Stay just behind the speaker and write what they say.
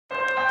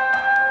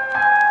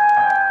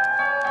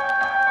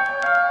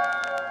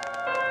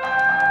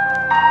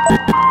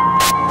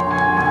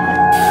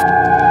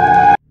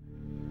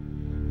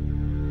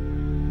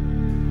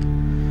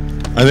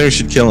I think we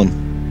should kill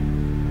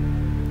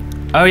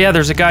him. Oh yeah,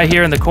 there's a guy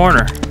here in the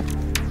corner.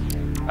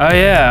 Oh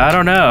yeah, I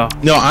don't know.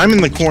 No, I'm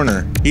in the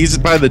corner. He's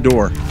by the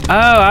door.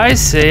 Oh, I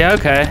see.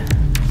 Okay.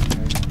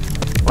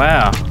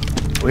 Wow.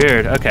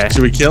 Weird. Okay.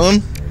 Should we kill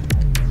him?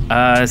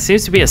 It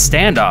seems to be a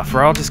standoff.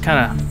 We're all just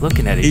kind of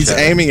looking at each other.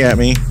 He's aiming at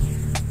me.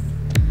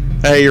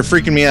 Hey, you're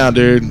freaking me out,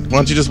 dude. Why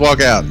don't you just walk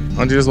out? Why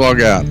don't you just walk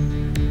out?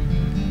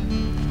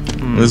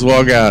 Just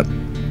walk out.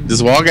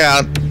 Just walk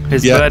out.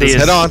 His buddy is...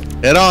 Head on.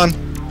 Head on.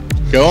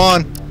 Go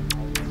on.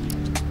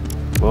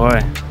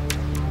 Boy.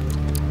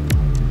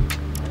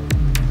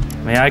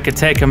 I mean, I could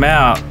take him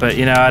out, but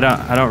you know, I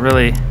don't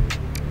really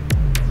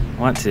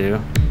want to.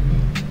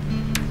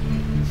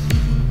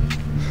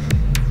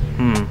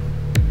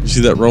 You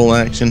see that roll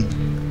action?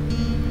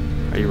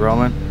 Are you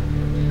rolling?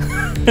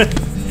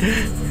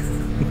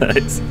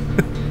 Nice.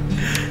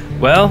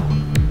 Well,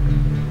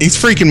 he's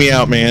freaking me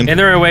out, man. Is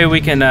there a way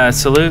we can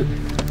salute?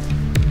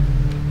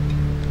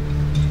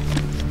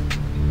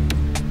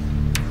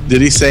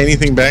 Did he say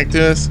anything back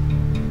to us?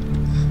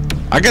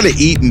 I gotta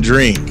eat and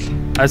drink.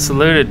 I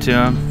saluted to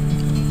him.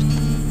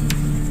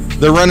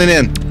 They're running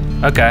in.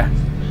 Okay.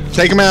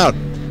 Take him out.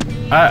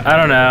 I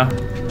don't know.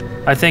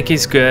 I think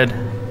he's good.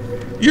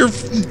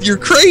 You're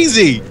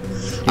crazy.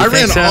 I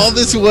ran all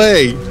this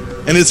way.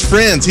 And his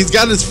friends. He's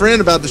got his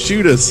friend about to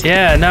shoot us.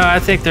 Yeah, no, I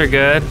think they're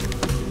good.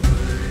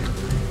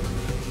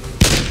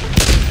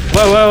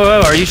 Whoa, whoa,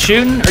 whoa. Are you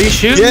shooting? Are you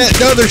shooting? Yeah,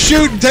 no, they're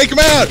shooting. Take him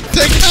out.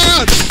 Take him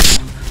out.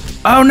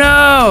 Oh,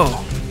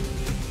 no.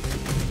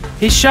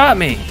 He shot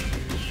me.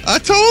 I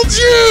told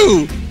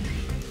you.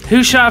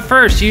 Who shot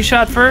first? You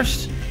shot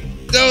first?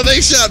 No,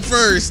 they shot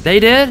first. They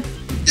did?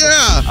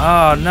 Yeah.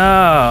 Oh,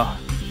 no.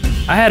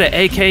 I had an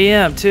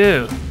AKM,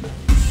 too.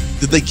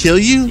 Did they kill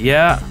you?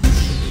 Yeah.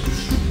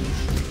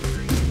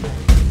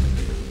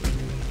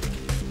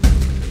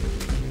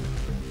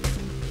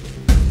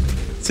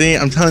 See,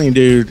 I'm telling you,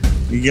 dude.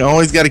 You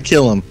always got to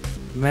kill him.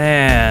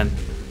 Man.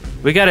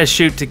 We got to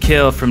shoot to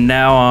kill from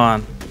now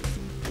on.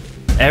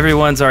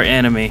 Everyone's our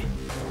enemy.